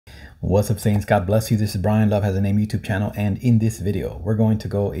What's up, Saints? God bless you. This is Brian, Lovehasaname YouTube channel, and in this video, we're going to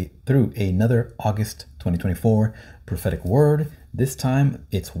go through another August 2024 prophetic word. This time,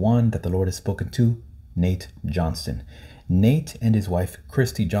 it's one that the Lord has spoken to Nate Johnston. Nate and his wife,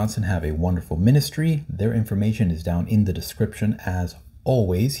 Christy Johnston, have a wonderful ministry. Their information is down in the description as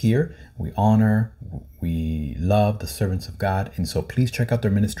always here. We honor, we love the servants of God, and so please check out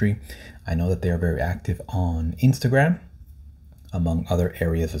their ministry. I know that they are very active on Instagram, among other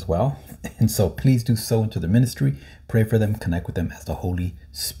areas as well. And so please do sow into the ministry, pray for them, connect with them as the Holy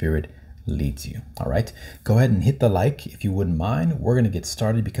Spirit leads you. All right, go ahead and hit the like if you wouldn't mind. We're going to get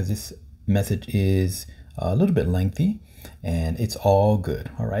started because this message is a little bit lengthy and it's all good.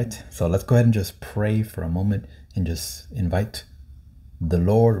 All right, so let's go ahead and just pray for a moment and just invite the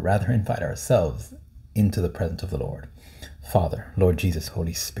Lord, rather invite ourselves into the presence of the Lord. Father, Lord Jesus,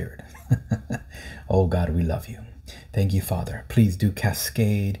 Holy Spirit. Oh God, we love you. Thank you, Father. Please do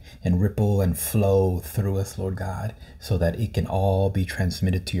cascade and ripple and flow through us, Lord God, so that it can all be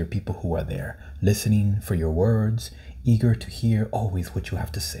transmitted to your people who are there, listening for your words, eager to hear always what you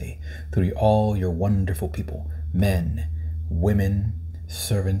have to say through all your wonderful people, men, women,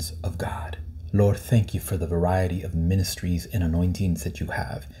 servants of God. Lord, thank you for the variety of ministries and anointings that you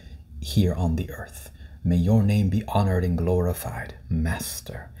have here on the earth. May your name be honored and glorified,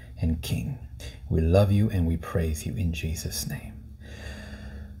 Master and King. We love you and we praise you in Jesus' name.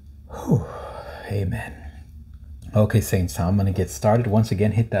 Whew. Amen. Okay, Saints, so I'm going to get started. Once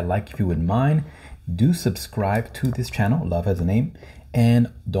again, hit that like if you wouldn't mind. Do subscribe to this channel, Lovehasaname.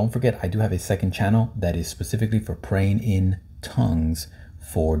 And don't forget, I do have a second channel that is specifically for praying in tongues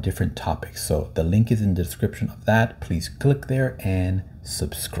for different topics. So the link is in the description of that. Please click there and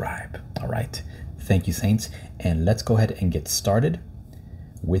subscribe. All right. Thank you, Saints. And let's go ahead and get started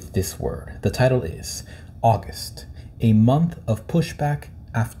with this word. The title is August, a month of pushback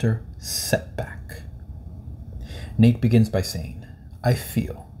after setback. Nate begins by saying, I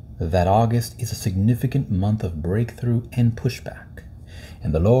feel that August is a significant month of breakthrough and pushback,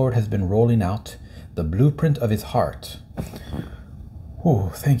 and the Lord has been rolling out the blueprint of his heart.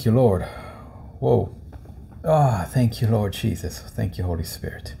 Oh, thank you, Lord. Whoa. Thank you, Lord Jesus. Thank you, Holy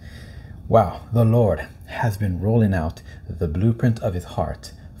Spirit. Wow, the Lord has been rolling out the blueprint of his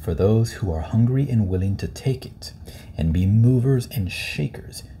heart for those who are hungry and willing to take it and be movers and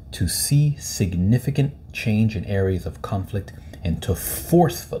shakers to see significant change in areas of conflict and to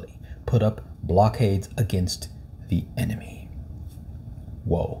forcefully put up blockades against the enemy.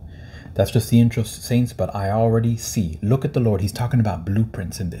 Whoa, that's just the intro, Saints, but I already see, look at the Lord. He's talking about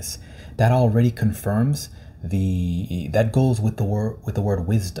blueprints in this. That already confirms that goes with the word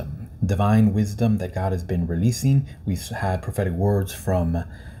wisdom, divine wisdom that God has been releasing. We've had prophetic words from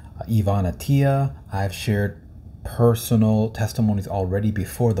Ivana Tia. I've shared personal testimonies already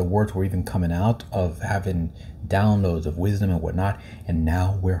before the words were even coming out of having downloads of wisdom and whatnot, and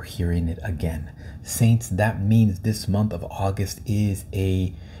now we're hearing it again. Saints, that means this month of August is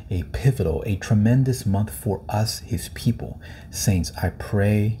a pivotal, a tremendous month for us, his people. Saints, I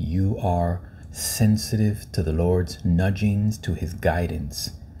pray you are sensitive to the Lord's nudgings, to his guidance,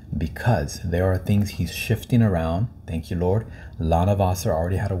 because there are things he's shifting around. Thank you, Lord. Lana Vassar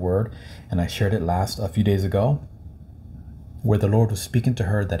already had a word, and I shared it a few days ago, where the Lord was speaking to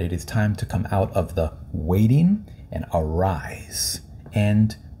her that it is time to come out of the waiting and arise,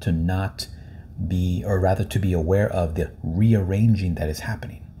 and to not be, or rather to be aware of the rearranging that is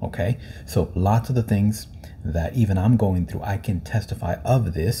happening. Okay, so lots of the things that even I'm going through, I can testify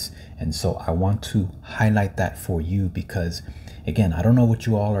of this. And so I want to highlight that for you because, again, I don't know what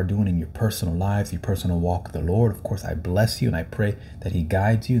you all are doing in your personal lives, your personal walk with the Lord. Of course, I bless you and I pray that he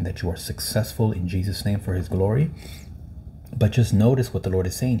guides you and that you are successful in Jesus' name for his glory. But just notice what the Lord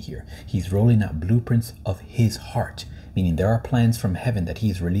is saying here. He's rolling out blueprints of his heart, meaning there are plans from heaven that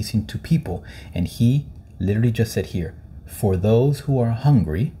he is releasing to people. And he literally just said here, for those who are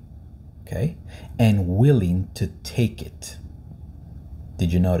hungry, okay, and willing to take it.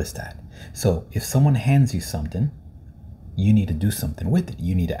 Did you notice that? So if someone hands you something, you need to do something with it.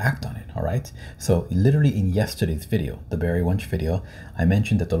 You need to act on it. All right. So literally in yesterday's video, the Barry Wunsch video, I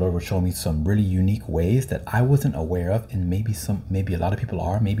mentioned that the Lord would show me some really unique ways that I wasn't aware of. And maybe a lot of people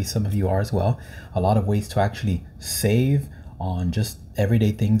are, maybe some of you are as well. A lot of ways to actually save on just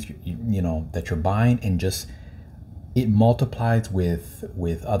everyday things, you know, that you're buying, and just it multiplies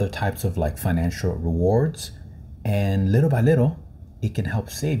with other types of like financial rewards, and little by little it can help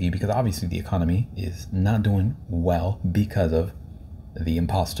save you, because obviously the economy is not doing well because of the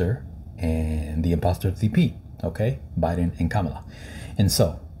imposter and the imposter VP, okay, Biden and Kamala. And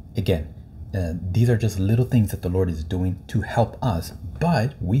so again, these are just little things that the Lord is doing to help us,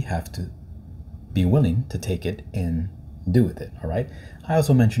 but we have to be willing to take it and do with it. All right. I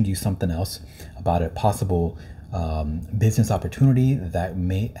also mentioned to you something else about a possible business opportunity that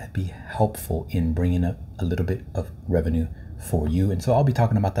may be helpful in bringing up a little bit of revenue for you. And so I'll be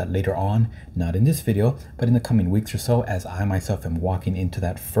talking about that later on, not in this video, but in the coming weeks or so, as I myself am walking into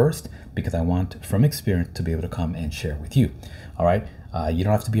that first, because I want from experience to be able to come and share with you. All right. You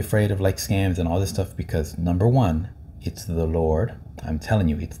don't have to be afraid of like scams and all this stuff, because number one, it's the Lord. I'm telling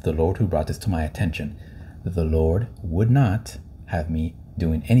you, it's the Lord who brought this to my attention. The Lord would not have me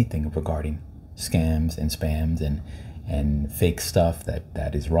doing anything regarding scams and spams and fake stuff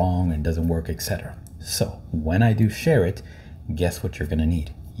that is wrong and doesn't work, etc. So when I do share it, guess what you're going to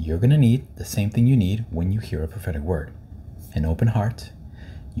need? You're going to need the same thing you need when you hear a prophetic word: an open heart.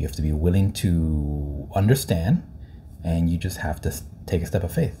 You have to be willing to understand, and you just have to take a step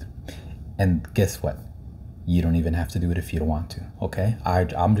of faith. And guess what? You don't even have to do it if you don't want to. Okay,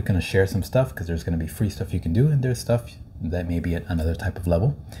 I'm just going to share some stuff because there's going to be free stuff you can do, and there's stuff that may be at another type of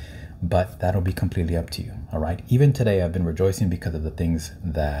level, but that'll be completely up to you. All right. Even today, I've been rejoicing because of the things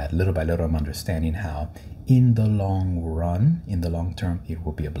that little by little I'm understanding how in the long run, in the long term, it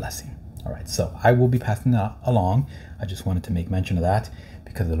will be a blessing. All right. So I will be passing that along. I just wanted to make mention of that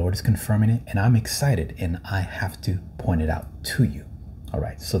because the Lord is confirming it, and I'm excited, and I have to point it out to you. All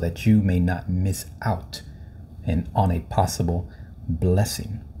right. So that you may not miss out and on a possible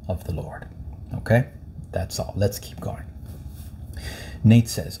blessing of the Lord. Okay. That's all. Let's keep going. Nate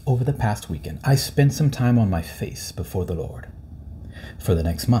says, over the past weekend, I spent some time on my face before the Lord for the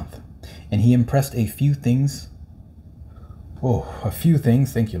next month, and he impressed a few things,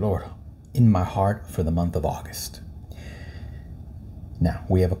 thank you, Lord, in my heart for the month of August. Now,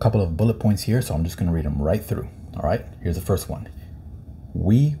 we have a couple of bullet points here, so I'm just going to read them right through. All right, here's the first one.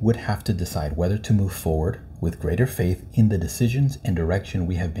 We would have to decide whether to move forward with greater faith in the decisions and direction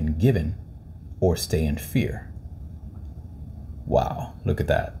we have been given, or stay in fear. Wow, look at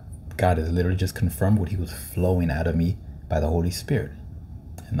that. God has literally just confirmed what he was flowing out of me by the Holy Spirit.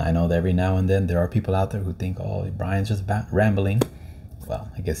 And I know that every now and then there are people out there who think, oh, Brian's just rambling.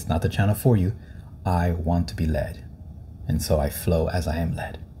 Well, I guess not the channel for you. I want to be led. And so I flow as I am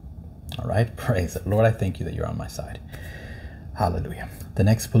led. All right, praise the Lord. I thank you that you're on my side. Hallelujah. The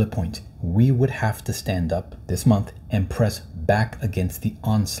next bullet point. We would have to stand up this month and press back against the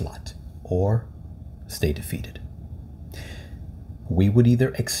onslaught, or stay defeated. We would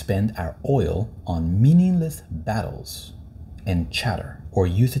either expend our oil on meaningless battles and chatter, or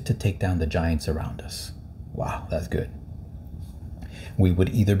use it to take down the giants around us. Wow, that's good. We would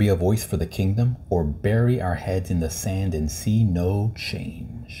either be a voice for the kingdom or bury our heads in the sand and see no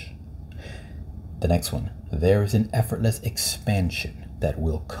change. The next one. There is an effortless expansion that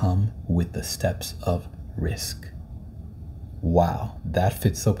will come with the steps of risk. Wow, that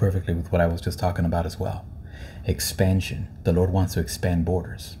fits so perfectly with what I was just talking about as well. Expansion. The Lord wants to expand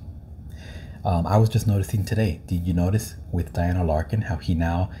borders. I was just noticing today, did you notice with Diana Larkin how he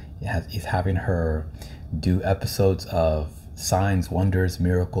now is having her do episodes of signs, wonders,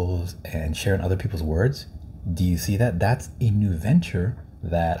 miracles, and sharing other people's words? Do you see that? That's a new venture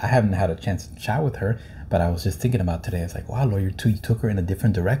that I haven't had a chance to chat with her, but I was just thinking about today. It's like, wow, Lord, you took her in a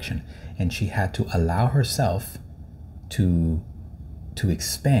different direction, and she had to allow herself to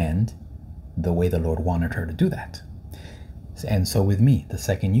expand the way the Lord wanted her to do that. And so with me, the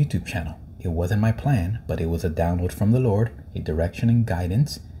second YouTube channel, it wasn't my plan, but it was a download from the Lord, a direction and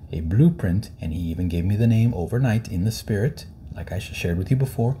guidance, a blueprint, and he even gave me the name overnight in the spirit, like I shared with you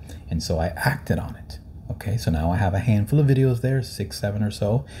before, and so I acted on it. Okay, so now I have a handful of videos there, 6, 7 or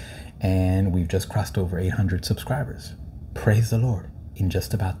so, and we've just crossed over 800 subscribers. Praise the Lord. In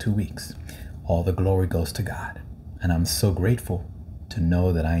just about 2 weeks. All the glory goes to God, and I'm so grateful to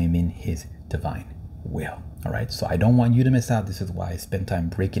know that I am in his divine will. All right, so I don't want you to miss out. This is why I spend time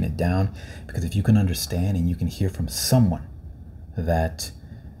breaking it down, because if you can understand and you can hear from someone that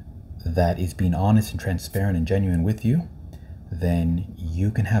is being honest and transparent and genuine with you, then you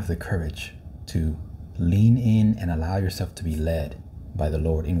can have the courage to lean in and allow yourself to be led by the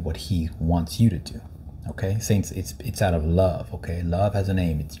Lord in what he wants you to do. Okay, saints, it's out of love. Okay, love has a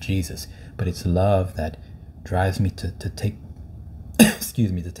name, it's Jesus, but it's love that drives me to take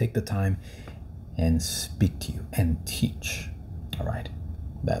excuse me, to take the time and speak to you and teach. All right,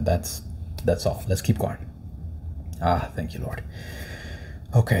 that's all. Let's keep going. Thank you, Lord.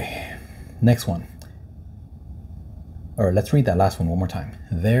 Okay, next one. Or let's read that last one more time.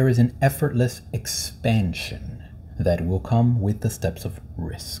 There is an effortless expansion that will come with the steps of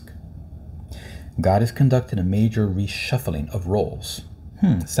risk. God is conducting a major reshuffling of roles.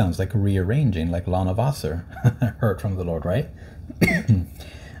 Sounds like rearranging, like Lana Wasser heard from the Lord, right?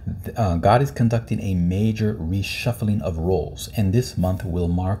 God is conducting a major reshuffling of roles, and this month will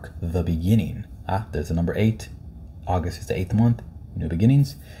mark the beginning. There's the number 8. August is the 8th month, new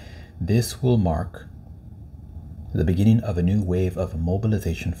beginnings. This will mark the beginning of a new wave of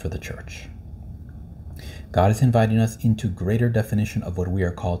mobilization for the church. God is inviting us into greater definition of what we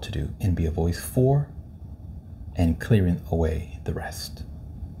are called to do and be a voice for and clearing away the rest.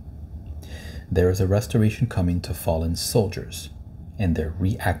 There is a restoration coming to fallen soldiers and their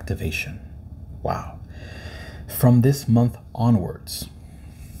reactivation. Wow. From this month onwards,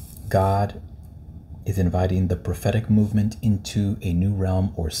 God is inviting the prophetic movement into a new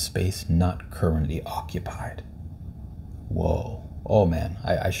realm or space not currently occupied. Whoa. Oh man,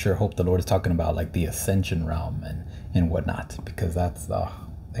 I sure hope the Lord is talking about like the ascension realm and whatnot, because that's,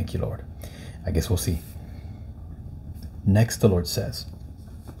 thank you, Lord. I guess we'll see. Next, the Lord says,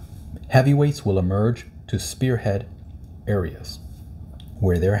 heavyweights will emerge to spearhead areas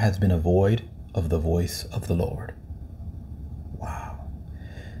where there has been a void of the voice of the Lord. Wow.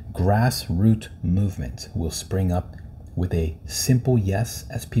 Grassroots movement will spring up with a simple yes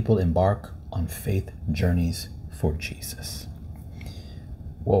as people embark on faith journeys for Jesus.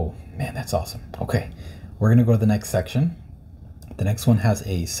 Whoa, man, that's awesome. Okay, we're going to go to the next section. The next one has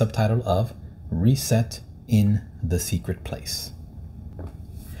a subtitle of Reset in the Secret Place.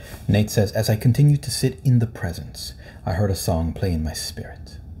 Nate says, as I continue to sit in the presence, I heard a song play in my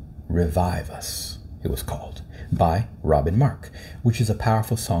spirit. Revive Us, it was called, by Robin Mark, which is a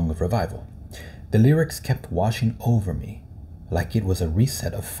powerful song of revival. The lyrics kept washing over me like it was a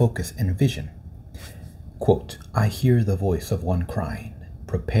reset of focus and vision. Quote, I hear the voice of one crying,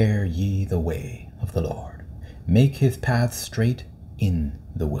 prepare ye the way of the Lord. Make his path straight in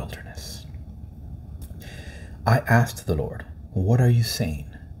the wilderness. I asked the Lord, what are you saying?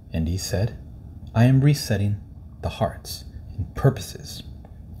 And he said, I am resetting the hearts and purposes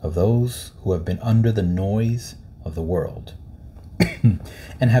of those who have been under the noise of the world and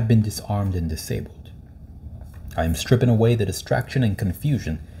have been disarmed and disabled. I am stripping away the distraction and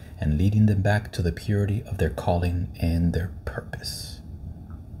confusion and leading them back to the purity of their calling and their purpose.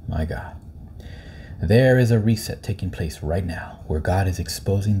 My God. There is a reset taking place right now where God is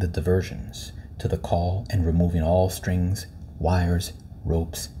exposing the diversions to the call and removing all strings, wires,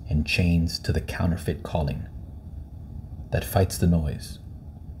 ropes, and chains to the counterfeit calling that fights the noise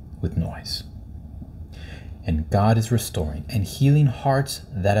with noise. And God is restoring and healing hearts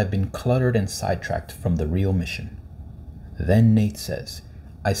that have been cluttered and sidetracked from the real mission. Then Nate says,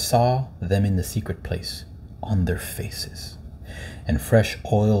 I saw them in the secret place on their faces, and fresh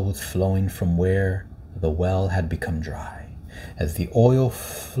oil was flowing from where the well had become dry. As the oil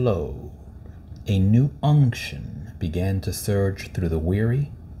flowed, a new unction began to surge through the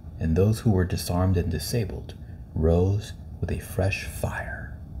weary, and those who were disarmed and disabled rose with a fresh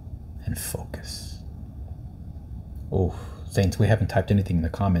fire and focus. Oh, saints, we haven't typed anything in the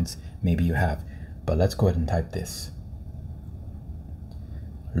comments. Maybe you have, but let's go ahead and type this.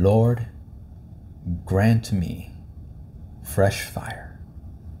 Lord, grant me fresh fire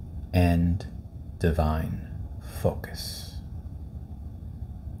and divine focus.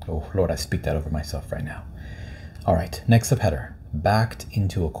 Oh, Lord, I speak that over myself right now. All right, next subheader, backed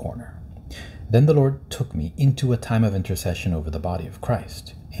into a corner. Then the Lord took me into a time of intercession over the body of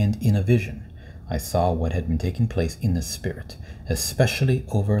Christ, and in a vision, I saw what had been taking place in the Spirit, especially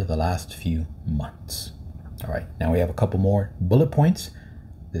over the last few months. All right, now we have a couple more bullet points.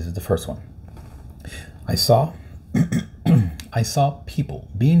 This is the first one. I saw people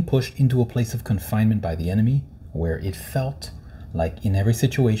being pushed into a place of confinement by the enemy where it felt like in every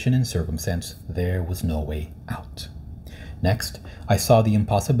situation and circumstance, there was no way out. Next, I saw the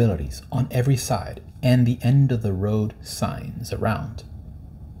impossibilities on every side and the end of the road signs around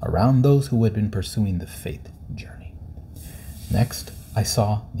those who had been pursuing the faith journey. Next, I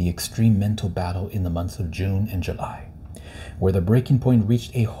saw the extreme mental battle in the months of June and July, where the breaking point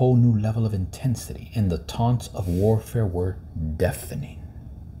reached a whole new level of intensity and the taunts of warfare were deafening.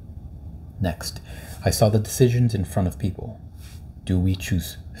 Next, I saw the decisions in front of people. Do we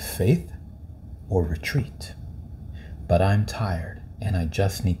choose faith or retreat? But I'm tired and I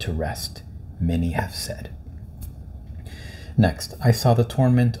just need to rest, many have said. Next, I saw the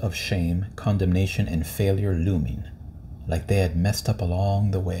torment of shame, condemnation, and failure looming, like they had messed up along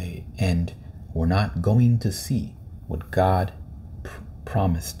the way and were not going to see what God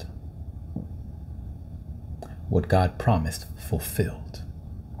promised fulfilled.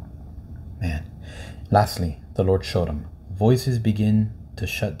 Man. Lastly, the Lord showed him voices begin to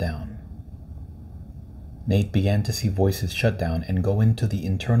shut down. Nate began to see voices shut down and go into the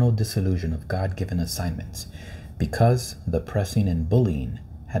internal disillusion of God-given assignments because the pressing and bullying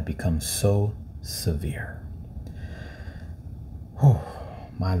had become so severe. Oh,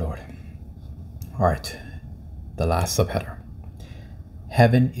 my Lord. All right, the last subheader.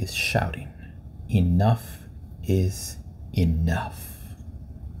 Heaven is shouting, enough is enough.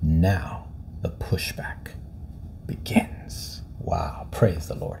 Now the pushback begins. Wow, praise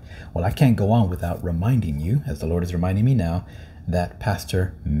the Lord. Well, I can't go on without reminding you, as the Lord is reminding me now, that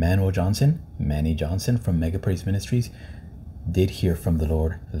Pastor Manny Johnston from Mega Praise Ministries, did hear from the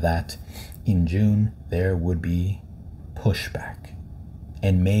Lord that in June there would be pushback,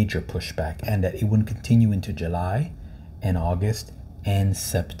 and major pushback, and that it wouldn't continue into July and August and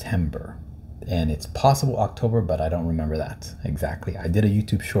September. And it's possible October, but I don't remember that exactly. I did a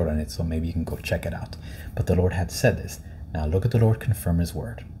YouTube short on it, so maybe you can go check it out. But the Lord had said this. Now look at the Lord confirm his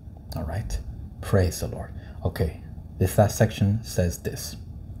word. All right. Praise the Lord. Okay. This last section says this.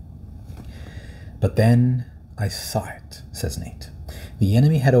 But then I saw it, says Nate. The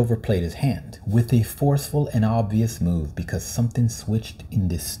enemy had overplayed his hand with a forceful and obvious move because something switched in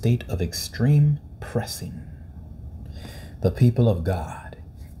this state of extreme pressing. The people of God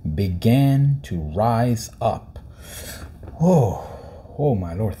began to rise up. Oh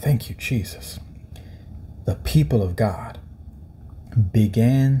my Lord, thank you, Jesus. The people of God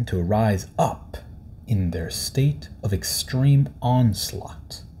began to rise up in their state of extreme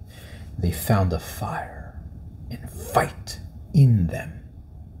onslaught. They found a fire and fight in them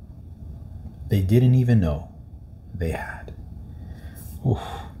they didn't even know they had. Oof.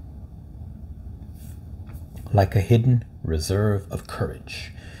 Like a hidden reserve of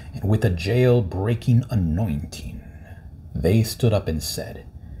courage, and with a jail-breaking anointing, they stood up and said,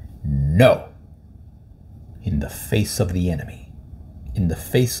 "No!" In the face of the enemy, in the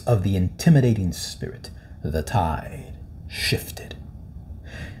face of the intimidating spirit, the tide shifted.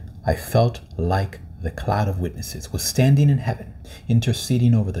 I felt like the cloud of witnesses was standing in heaven,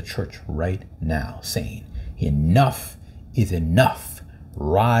 interceding over the church right now, saying, "Enough is enough.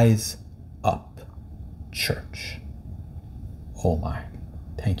 Rise up, church." Oh my.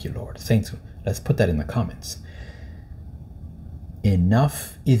 Thank you, Lord. Saints, let's put that in the comments.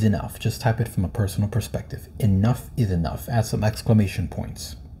 Enough is enough. Just type it from a personal perspective. Enough is enough. Add some exclamation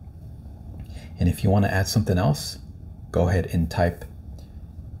points. And if you want to add something else, go ahead and type,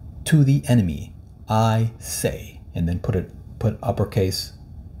 "To the enemy, I say," and then put uppercase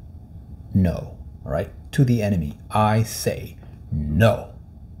no. All right. To the enemy, I say no.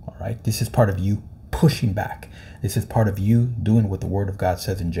 All right. This is part of you pushing back. This is part of you doing what the word of God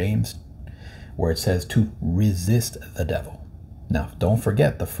says in James, where it says to resist the devil. Now, don't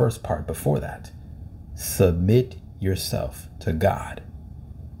forget the first part before that. Submit yourself to God.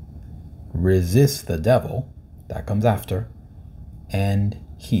 Resist the devil, that comes after, and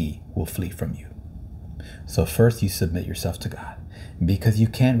he will flee from you. So first you submit yourself to God, because you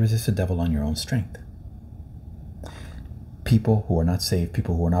can't resist the devil on your own strength. People who are not saved,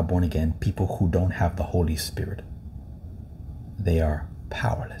 people who are not born again, people who don't have the Holy Spirit, they are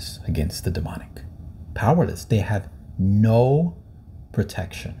powerless against the demonic. Powerless. They have no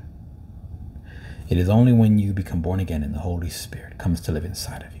protection. It is only when you become born again and the Holy Spirit comes to live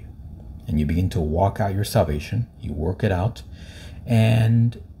inside of you, and you begin to walk out your salvation, you work it out.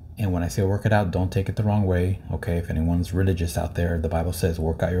 And when I say work it out, don't take it the wrong way. Okay, if anyone's religious out there, the Bible says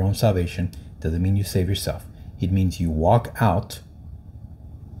work out your own salvation. Doesn't mean you save yourself. It means you walk out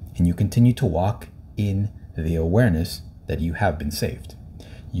and you continue to walk in the awareness that you have been saved.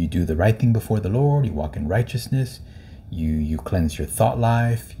 You do the right thing before the Lord. You walk in righteousness. You cleanse your thought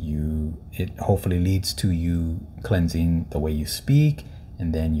life. It hopefully leads to you cleansing the way you speak,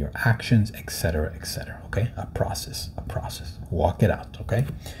 and then your actions, etc., etc. Okay, a process. Walk it out. Okay,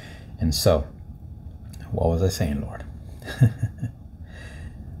 and so, what was I saying, Lord?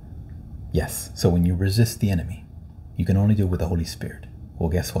 Yes. So when you resist the enemy, you can only do it with the Holy Spirit. Well,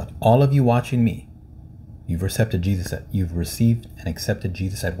 guess what? All of you watching me, you've received and accepted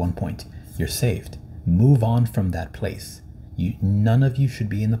Jesus at one point. You're saved. Move on from that place. None of you should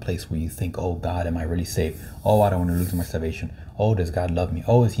be in the place where you think, "Oh God, am I really saved? Oh, I don't want to lose my salvation. Oh, does God love me?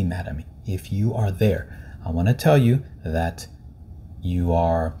 Oh, is he mad at me?" If you are there, I want to tell you that you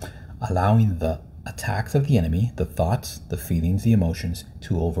are allowing the attacks of the enemy, the thoughts, the feelings, the emotions,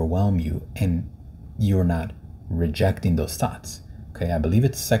 to overwhelm you, and you're not rejecting those thoughts. Okay, I believe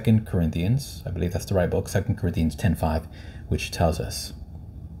it's 2 Corinthians. I believe that's the right book, 2 Corinthians 10:5, which tells us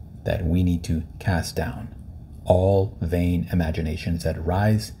that we need to cast down all vain imaginations that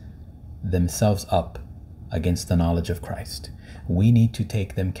rise themselves up against the knowledge of Christ. We need to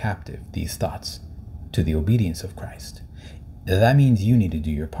take them captive, these thoughts, to the obedience of Christ. That means you need to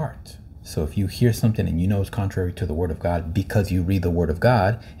do your part. So if you hear something and you know it's contrary to the word of God, because you read the word of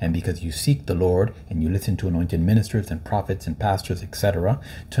God and because you seek the Lord and you listen to anointed ministers and prophets and pastors, etc.,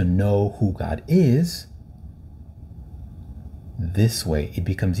 to know who God is, this way it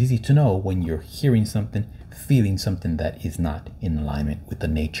becomes easy to know when you're hearing something, feeling something that is not in alignment with the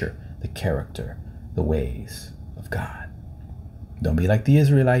nature, the character, the ways of God. Don't be like the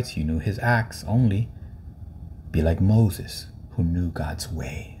Israelites. You knew his acts only. Be like Moses, who knew God's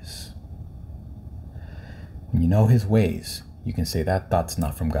ways. When you know his ways, you can say that thought's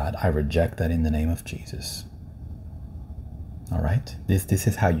not from God. I reject that in the name of Jesus. All right? This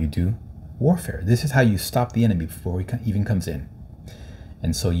is how you do warfare. This is how you stop the enemy before he even comes in.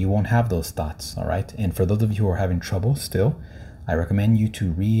 And so you won't have those thoughts. All right? And for those of you who are having trouble still, I recommend you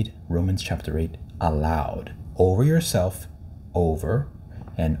to read Romans chapter 8 aloud over yourself, over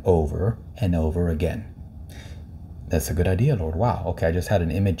and over and over again. That's a good idea, Lord. Wow. Okay, I just had an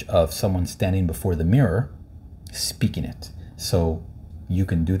image of someone standing before the mirror speaking it. So you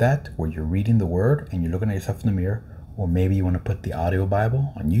can do that where you're reading the word and you're looking at yourself in the mirror, or maybe you want to put the audio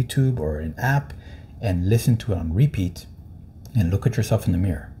Bible on YouTube or an app and listen to it on repeat and look at yourself in the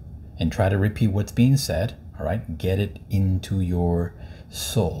mirror and try to repeat what's being said. All right, get it into your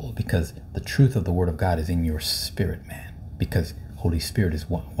soul, because the truth of the word of God is in your spirit, man, because Holy Spirit is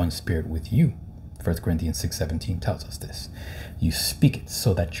one spirit with you. 1 Corinthians 6:17 tells us this. You speak it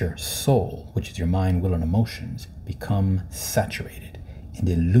so that your soul, which is your mind, will, and emotions, become saturated and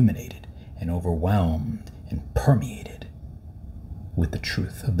illuminated and overwhelmed and permeated with the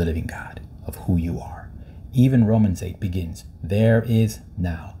truth of the living God, of who you are. Even Romans 8 begins, there is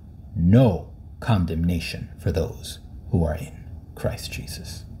now no condemnation for those who are in Christ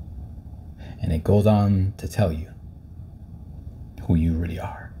Jesus. And it goes on to tell you who you really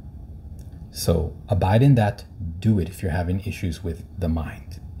are. So abide in that. Do it if you're having issues with the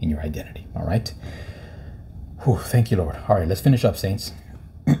mind in your identity. All right. Whew, thank you, Lord. All right, let's finish up, saints.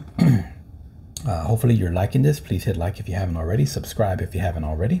 Hopefully you're liking this. Please hit like if you haven't already. Subscribe if you haven't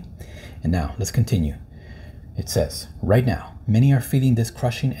already. And now let's continue. It says, right now, many are feeling this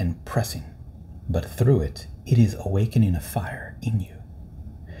crushing and pressing, but through it, it is awakening a fire in you.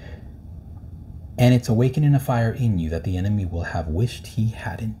 And it's awakening a fire in you that the enemy will have wished he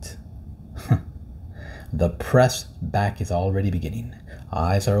hadn't. The press back is already beginning.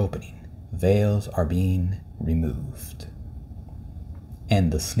 Eyes are opening. Veils are being removed.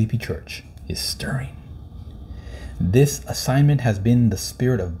 And the sleepy church is stirring. This assignment has been the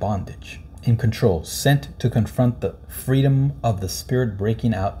spirit of bondage and control sent to confront the freedom of the spirit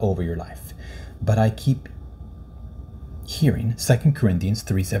breaking out over your life. But I keep hearing 2 Corinthians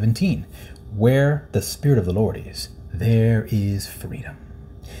 3:17, where the Spirit of the Lord is, there is freedom.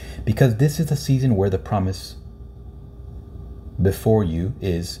 Because this is the season where the promise before you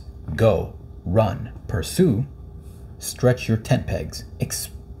is go, run, pursue, stretch your tent pegs,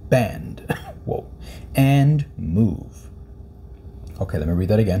 expand, whoa, and move. Okay, let me read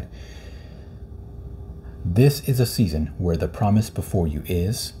that again. This is a season where the promise before you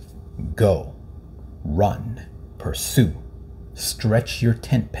is go, run, pursue, stretch your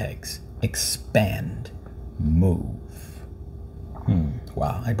tent pegs, expand, move.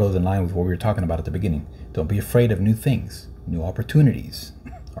 Wow, that goes in line with what we were talking about at the beginning. Don't be afraid of new things, new opportunities.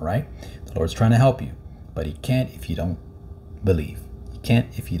 All right? The Lord's trying to help you, but he can't if you don't believe. He can't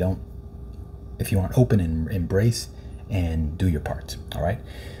if you aren't open and embrace and do your part. All right?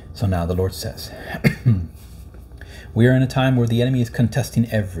 So now the Lord says, we are in a time where the enemy is contesting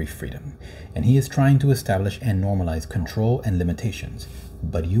every freedom, and he is trying to establish and normalize control and limitations.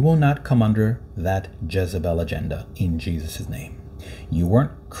 But you will not come under that Jezebel agenda in Jesus' name. You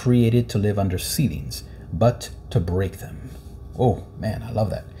weren't created to live under ceilings, but to break them. Oh man, I love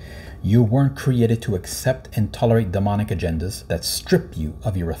that. You weren't created to accept and tolerate demonic agendas that strip you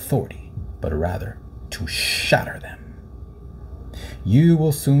of your authority, but rather to shatter them. You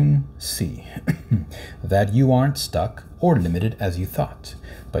will soon see that you aren't stuck or limited as you thought,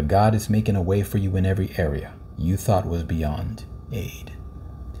 but God is making a way for you in every area you thought was beyond aid.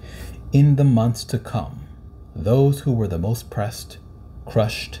 In the months to come, those who were the most pressed,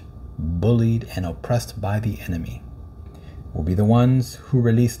 crushed, bullied, and oppressed by the enemy will be the ones who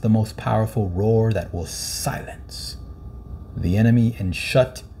release the most powerful roar that will silence the enemy and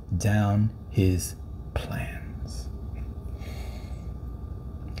shut down his plans.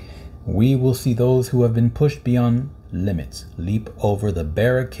 We will see those who have been pushed beyond limits leap over the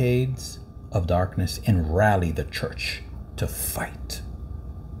barricades of darkness and rally the church to fight,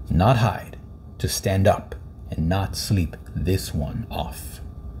 not hide, to stand up and not sleep this one off.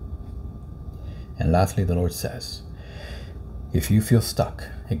 And lastly, the Lord says, if you feel stuck,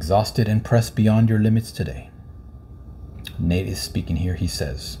 exhausted, and pressed beyond your limits today, Nate is speaking here. He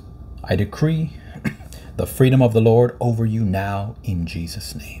says, I decree the freedom of the Lord over you now in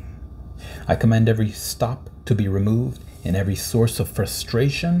Jesus' name. I command every stop to be removed and every source of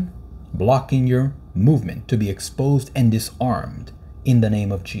frustration blocking your movement to be exposed and disarmed in the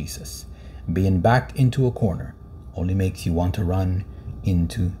name of Jesus. Being backed into a corner only makes you want to run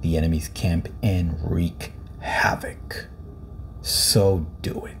into the enemy's camp and wreak havoc. So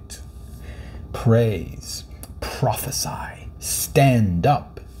do it. Praise, prophesy, stand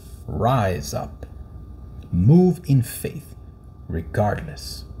up, rise up, move in faith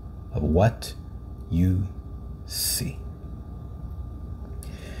regardless of what you see.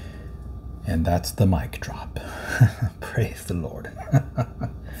 And that's the mic drop. Praise the Lord.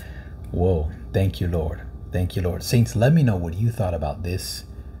 Whoa. Thank you, Lord. Thank you, Lord. Saints, let me know what you thought about this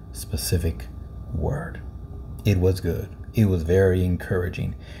specific word. It was good. It was very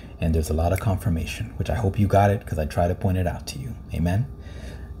encouraging. And there's a lot of confirmation, which I hope you got it because I try to point it out to you. Amen.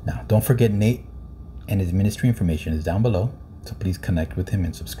 Now, don't forget Nate and his ministry information is down below. So please connect with him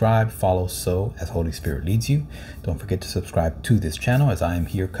and subscribe, follow so as Holy Spirit leads you. Don't forget to subscribe to this channel as I am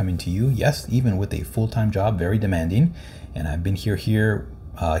here coming to you. Yes, even with a full-time job, very demanding. And I've been here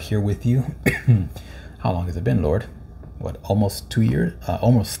with you. How long has it been, Lord? What, almost 2 years?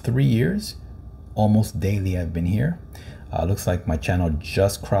 Almost 3 years? Almost daily I've been here. Looks like my channel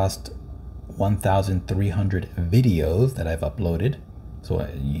just crossed 1,300 videos that I've uploaded. So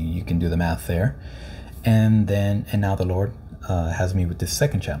you can do the math there. And now the Lord has me with this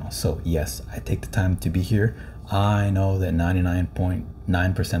second channel. So yes, I take the time to be here. I know that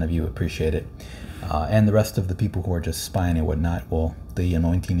 99.9% of you appreciate it. And the rest of the people who are just spying and whatnot, well, the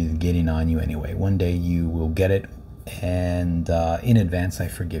anointing is getting on you anyway. One day you will get it. And in advance, I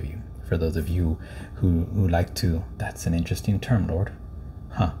forgive you. For those of you who like to, that's an interesting term, Lord.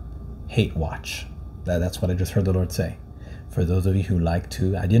 Hate watch. That's what I just heard the Lord say. For those of you who like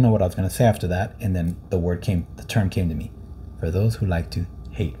to, I didn't know what I was going to say after that. And then the term came to me. For those who like to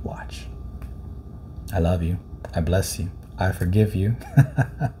hate watch. I love you. I bless you. I forgive you.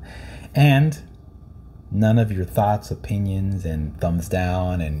 And none of your thoughts, opinions, and thumbs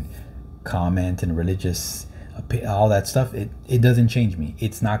down and comment and religious, all that stuff, it doesn't change me.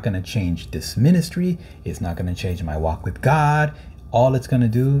 It's not going to change this ministry. It's not going to change my walk with God. All it's going to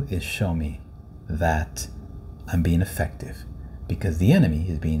do is show me that I'm being effective because the enemy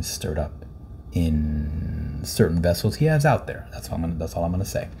is being stirred up in certain vessels he has out there. That's all I'm gonna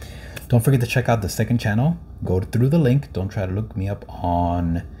say. Don't forget to check out the second channel. Go through the link. Don't try to look me up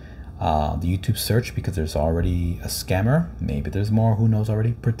on the YouTube search because there's already a scammer. Maybe there's more, who knows,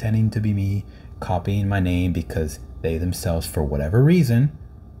 already pretending to be me, copying my name because they themselves, for whatever reason,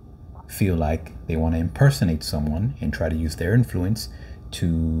 feel like they want to impersonate someone and try to use their influence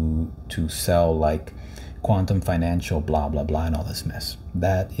to sell like quantum financial blah blah blah and all this mess.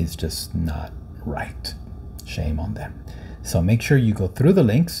 That is just not right. Shame on them. So make sure you go through the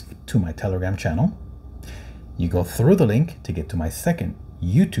links to my Telegram channel. You go through the link to get to my second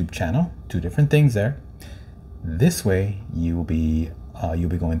YouTube channel. 2 different things there. This way you'll be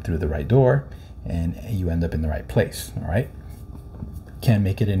going through the right door and you end up in the right place. All right. Can't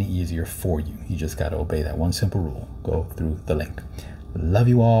make it any easier for you. You just got to obey that one simple rule. Go through the link. Love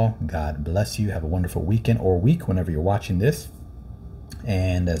you all. God bless you. Have a wonderful weekend or week whenever you're watching this.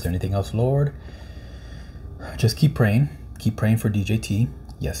 And is there anything else, Lord? Just keep praying. Keep praying for DJT.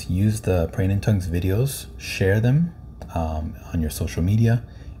 Yes, use the Praying in Tongues videos. Share them on your social media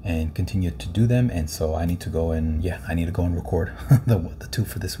and continue to do them. And so I need to go and record the 2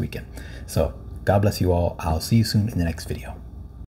 for this weekend. So God bless you all. I'll see you soon in the next video.